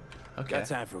 Okay. Got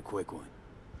time for a quick one.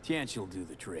 Chance you'll do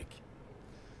the trick.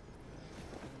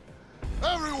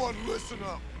 Everyone listen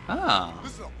up. Ah.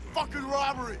 This is a fucking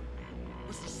robbery.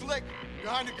 Mr. Slick,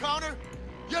 behind the counter?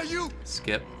 Yeah, you.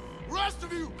 Skip. Rest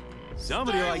of you.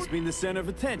 Somebody Stay likes with- being the center of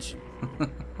attention.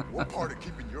 What part of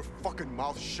keeping your fucking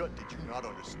mouth shut did you not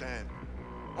understand?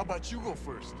 How about you go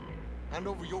first? Hand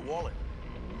over your wallet.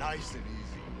 Nice and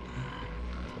easy.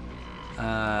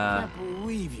 Can't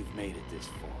believe you've made it this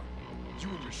far. You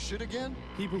and your shit again?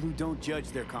 People who don't judge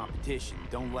their competition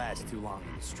don't last too long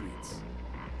in the streets.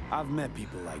 I've met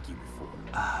people like you before.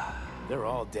 They're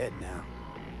all dead now.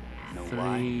 Know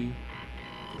why? 3.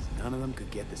 Because none of them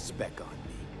could get the spec on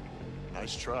me.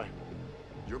 Nice try.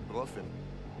 You're bluffing.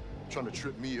 Trying to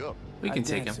trip me up. We can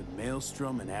take danced him. at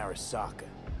Maelstrom and Arasaka.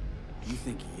 You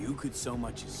think you could so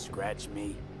much as scratch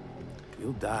me?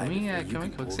 You'll die Can we, before you can we can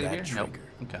quick pull save that here? Nope. trigger.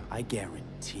 Okay. I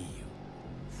guarantee you.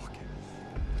 Fuck it.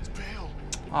 Let's bail.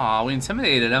 Aw, we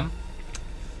intimidated him.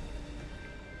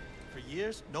 For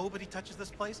years, nobody touches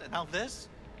this place, and now this?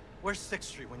 Where's 6th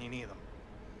Street when you need them?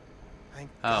 Thank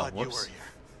God you were whoops. here.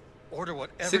 Order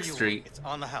whatever 6th you Street. want. It's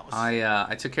on the house.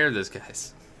 I took care of those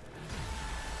guys.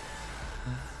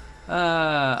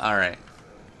 Alright.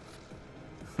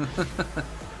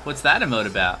 What's that emote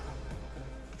about?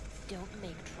 Don't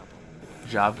make trouble.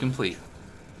 Job complete.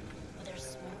 There's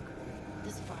smoke.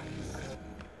 There's fires.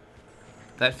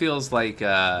 That feels like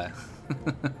the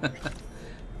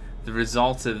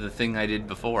result of the thing I did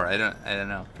before. I don't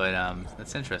know, but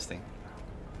that's interesting.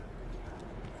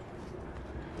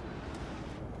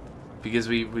 Because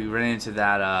we ran into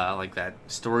that like that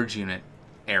storage unit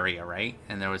area, right?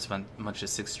 And there was a bunch of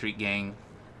 6th Street gang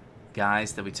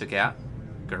guys that we took out.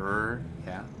 Grrr,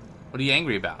 yeah. What are you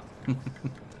angry about?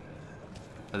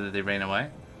 Whether they ran away?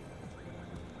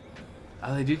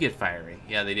 Oh, they do get fiery.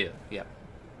 Yeah, they do. Yep.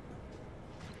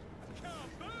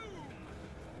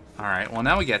 Alright, well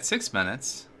now we got 6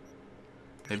 minutes.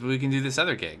 Maybe we can do this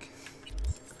other gig.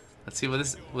 Let's see what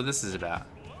this is about.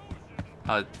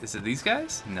 Oh, is it these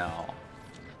guys? No.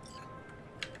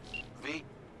 V,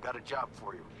 got a job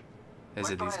for you. Is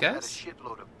My it these client guys? Had a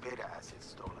shitload of beta acid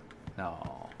stolen.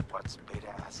 No. What's beta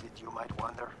acid, you might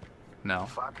wonder? No.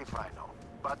 Fuck if I know.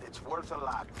 But it's worth a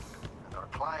lot, and our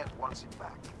client wants it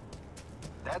back.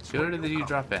 That's Where where did you you come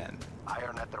drop in?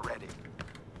 Iron at the ready.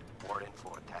 More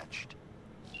info attached.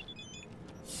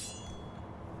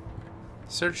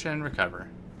 Search and recover.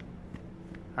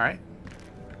 Alright.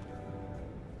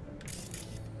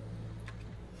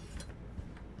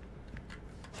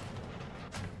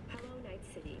 Hello, Night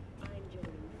City. I'm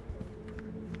Jolene.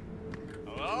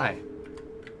 Hello? Hi.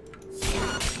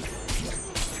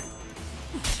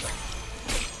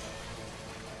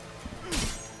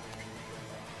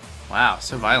 Wow,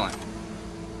 so violent.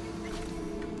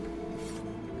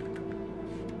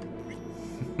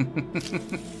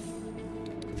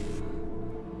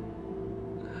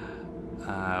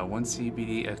 1C,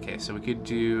 BD. Okay, so we could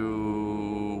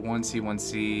do 1C,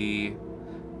 1C,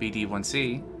 BD,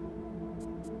 1C.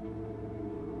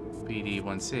 BD,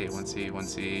 1C, 1C,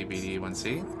 1C, BD,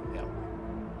 1C. Yep.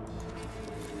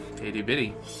 Itty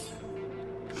bitty.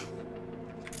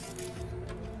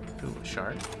 Ooh, a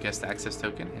shard. Guest access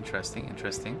token. Interesting,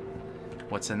 interesting.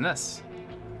 What's in this?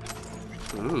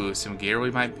 Ooh, some gear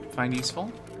we might find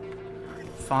useful.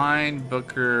 Find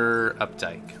Booker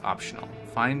Updike. Optional.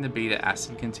 Find the beta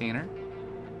acid container.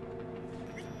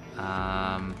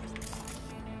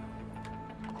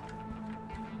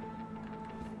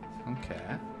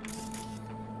 Okay.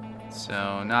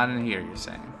 So, not in here, you're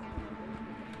saying.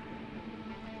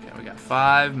 Okay, we got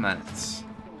 5 minutes.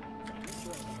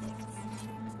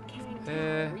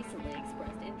 Recently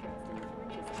expressed interest in the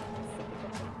purchase of the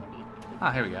property.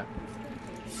 Ah, here we go.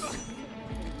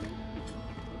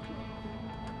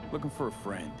 Looking for a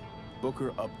friend.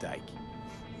 Booker Updike.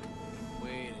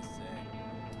 Wait a sec.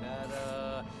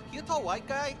 That, he a tall white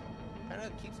guy? Kinda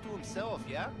keeps to himself,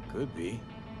 yeah? Could be.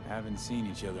 Haven't seen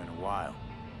each other in a while.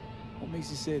 What makes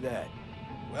you say that?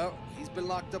 Well, he's been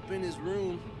locked up in his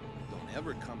room. Don't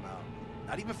ever come out.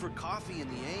 Not even for coffee in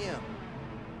the AM.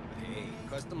 But hey,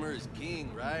 customer is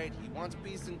king, right? He wants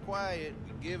peace and quiet.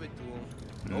 We give it to him.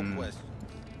 No question.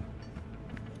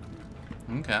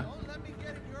 Okay. Don't let me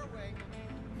get in your way.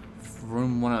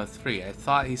 Room 103. I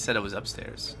thought he said it was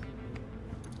upstairs.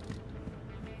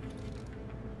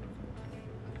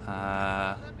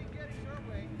 Let me get in your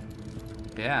way.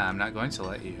 Yeah, I'm not going to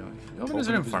let you. Open his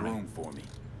room for me.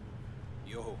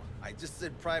 Yo, I just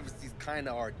said privacy's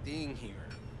kinda our thing here.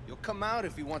 You'll come out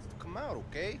if he wants to come out,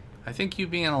 okay? I think you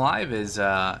being alive is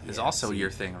also see, your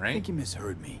thing, I right? think you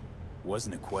misheard me.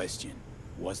 Wasn't a question.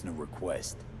 Wasn't a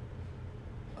request.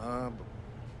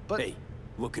 But... Hey,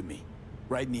 look at me.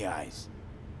 Right in the eyes.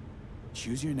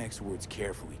 Choose your next words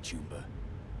carefully, Chumba.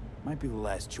 Might be the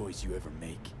last choice you ever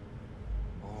make.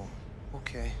 Oh,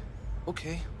 okay.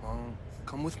 Okay,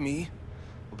 come with me.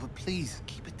 But please,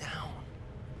 keep it down.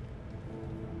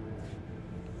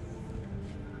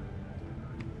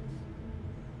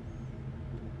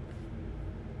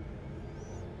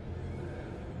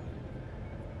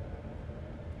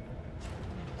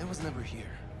 I was never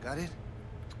here. Got it?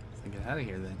 Let's get out of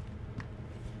here then.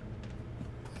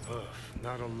 Ugh,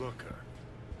 not a looker.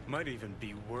 Might even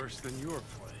be worse than your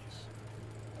place.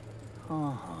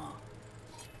 Uh-huh.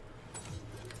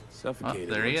 Suffocated,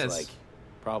 there he looks is. like.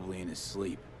 Probably in his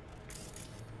sleep.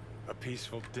 A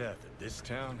peaceful death in this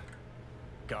town?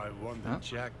 Guy won the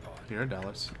jackpot.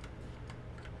 $0.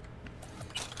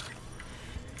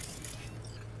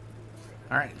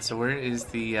 Alright, so where is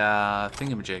the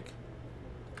thingamajig?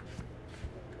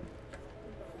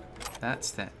 That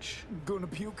stench. Gonna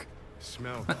puke?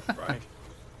 Smell good, right?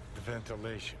 The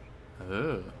ventilation.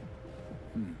 Oh.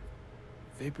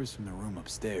 Vapors from the room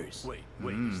upstairs. Wait,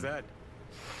 is that...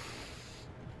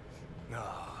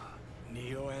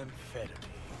 Neoamphetamine.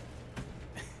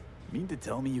 Mean to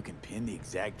tell me you can pin the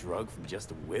exact drug from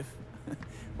just a whiff?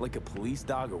 Like a police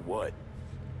dog or what?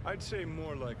 I'd say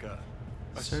more like a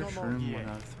Search room sommelier.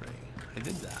 103. I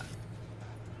did that.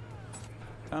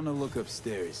 Time to look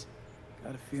upstairs.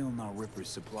 Got a feeling our Ripper's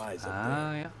supplies up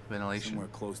there. Yeah. Ventilation. Somewhere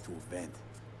close to a vent.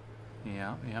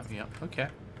 Yeah. Okay.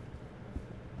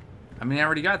 I mean, I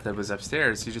already got that was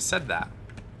upstairs. You just said that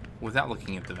without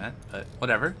looking at the vent, but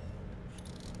whatever.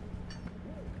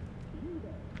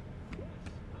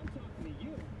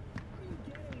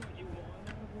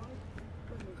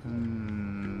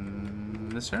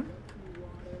 This room?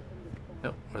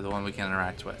 Nope, or the one we can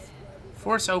interact with.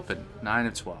 Force open, 9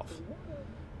 of 12.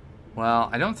 Well,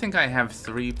 I don't think I have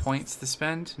 3 points to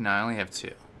spend. No, I only have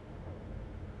 2.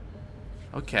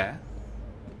 Okay.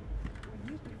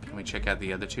 Can we check out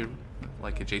the other 2,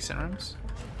 like, adjacent rooms?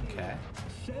 Okay.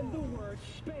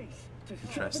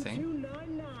 Interesting.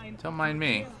 Don't mind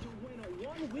me.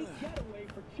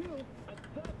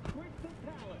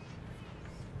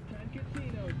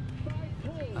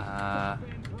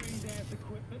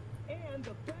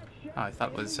 Oh, I thought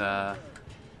it was,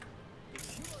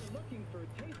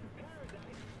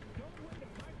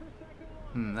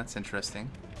 that's interesting.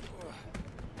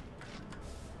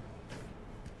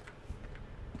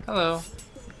 Hello.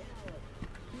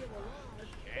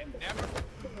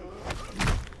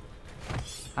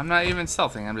 I'm not even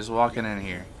stealthing, I'm just walking in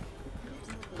here.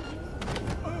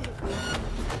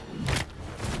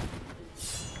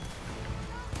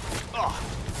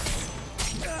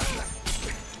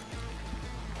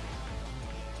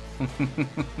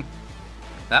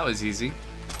 That was easy.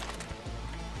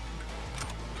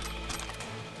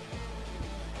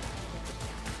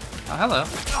 Oh, hello.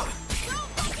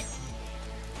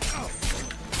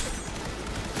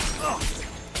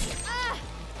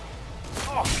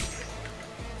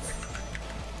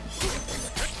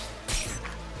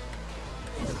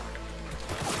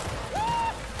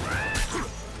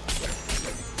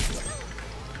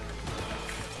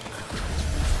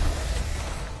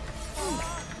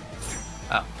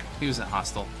 Oh, he wasn't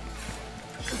hostile.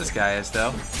 This guy is,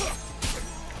 though.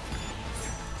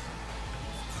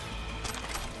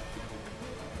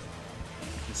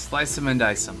 Slice him and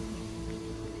dice him.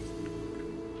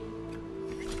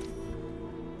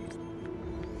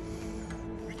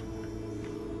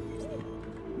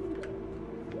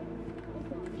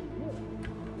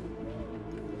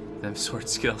 Them sword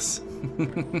skills.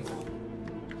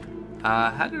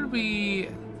 How did we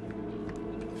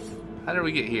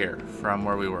get here from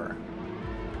where we were?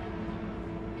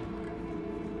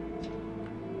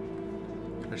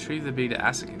 Retrieve the beta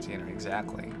acid container,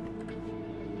 exactly.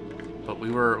 But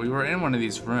we were in one of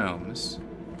these rooms.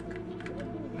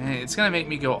 Man, it's gonna make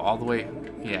me go all the way,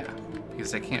 yeah,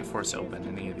 because I can't force open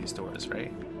any of these doors,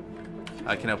 right?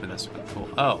 I can open this one. Cool.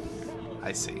 Oh,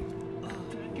 I see.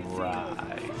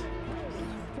 Right.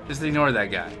 Just ignore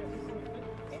that guy.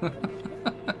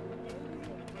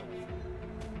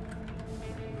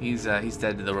 He's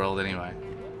dead to the world anyway.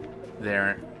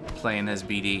 They're playing his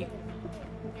BD.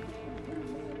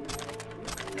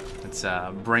 It's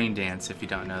brain dance if you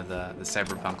don't know the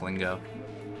Cyberpunk lingo.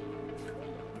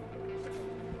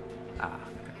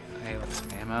 Hey, let's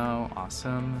ammo,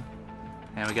 awesome.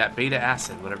 And we got beta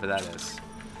acid, whatever that is.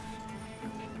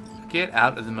 Get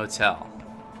out of the motel.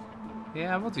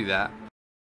 Yeah, we'll do that.